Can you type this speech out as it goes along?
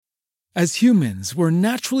As humans, we're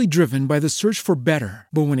naturally driven by the search for better.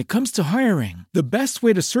 But when it comes to hiring, the best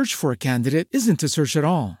way to search for a candidate isn't to search at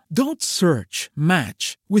all. Don't search,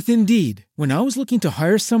 match with Indeed. When I was looking to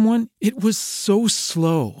hire someone, it was so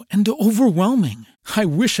slow and overwhelming. I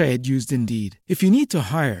wish I had used Indeed. If you need to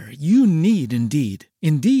hire, you need Indeed.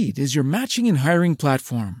 Indeed is your matching and hiring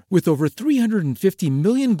platform with over 350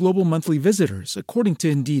 million global monthly visitors, according to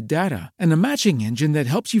Indeed data, and a matching engine that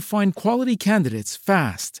helps you find quality candidates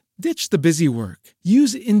fast. Ditch the busy work.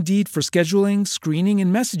 Use Indeed for scheduling, screening,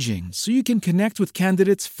 and messaging so you can connect with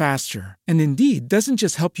candidates faster. And Indeed doesn't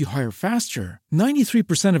just help you hire faster.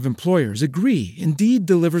 93% of employers agree Indeed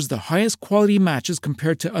delivers the highest quality matches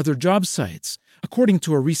compared to other job sites, according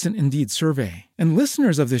to a recent Indeed survey. And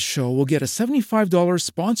listeners of this show will get a $75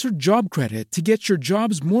 sponsored job credit to get your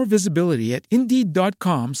jobs more visibility at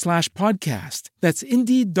Indeed.com/podcast. That's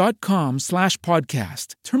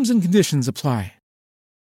Indeed.com/podcast. Terms and conditions apply.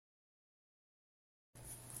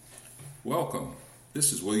 Welcome.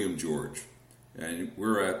 This is William George, and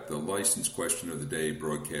we're at the License Question of the Day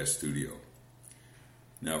broadcast studio.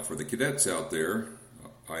 Now, for the cadets out there,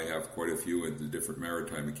 I have quite a few at the different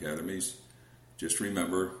maritime academies. Just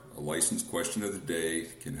remember, a license question of the day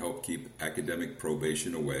can help keep academic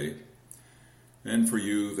probation away. And for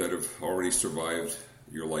you that have already survived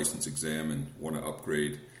your license exam and want to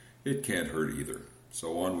upgrade, it can't hurt either.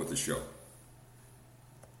 So on with the show.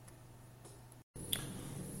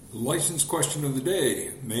 License question of the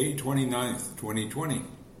day, May 29th, 2020.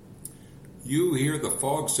 You hear the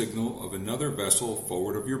fog signal of another vessel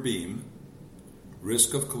forward of your beam.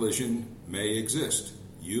 Risk of collision may exist.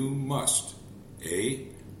 You must A.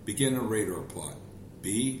 Begin a radar plot.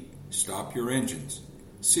 B. Stop your engines.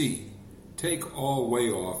 C. Take all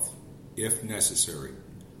way off if necessary.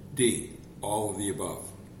 D. All of the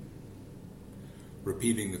above.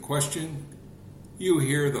 Repeating the question. You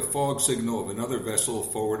hear the fog signal of another vessel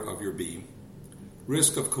forward of your beam.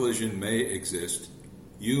 Risk of collision may exist.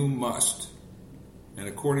 You must. And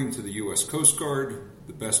according to the U.S. Coast Guard,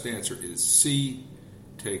 the best answer is C.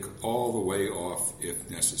 Take all the way off if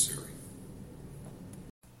necessary.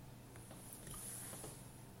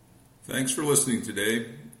 Thanks for listening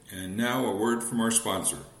today. And now a word from our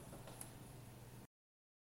sponsor.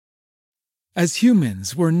 As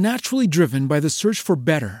humans, we're naturally driven by the search for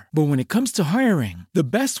better. But when it comes to hiring, the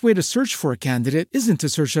best way to search for a candidate isn't to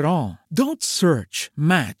search at all. Don't search,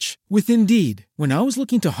 match with Indeed. When I was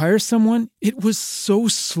looking to hire someone, it was so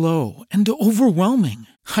slow and overwhelming.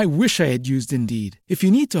 I wish I had used Indeed. If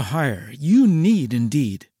you need to hire, you need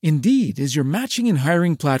Indeed. Indeed is your matching and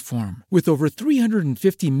hiring platform with over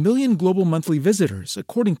 350 million global monthly visitors,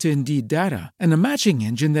 according to Indeed data, and a matching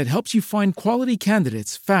engine that helps you find quality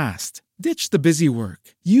candidates fast. Ditch the busy work.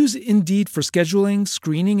 Use Indeed for scheduling,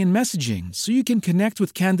 screening, and messaging so you can connect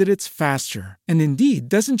with candidates faster. And Indeed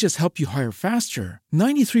doesn't just help you hire faster.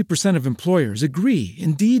 93% of employers agree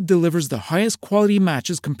Indeed delivers the highest quality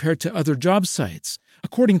matches compared to other job sites,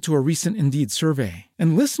 according to a recent Indeed survey.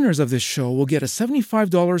 And listeners of this show will get a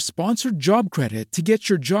 $75 sponsored job credit to get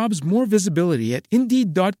your jobs more visibility at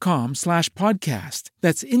Indeed.com/podcast.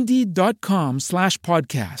 That's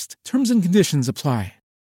Indeed.com/podcast. Terms and conditions apply.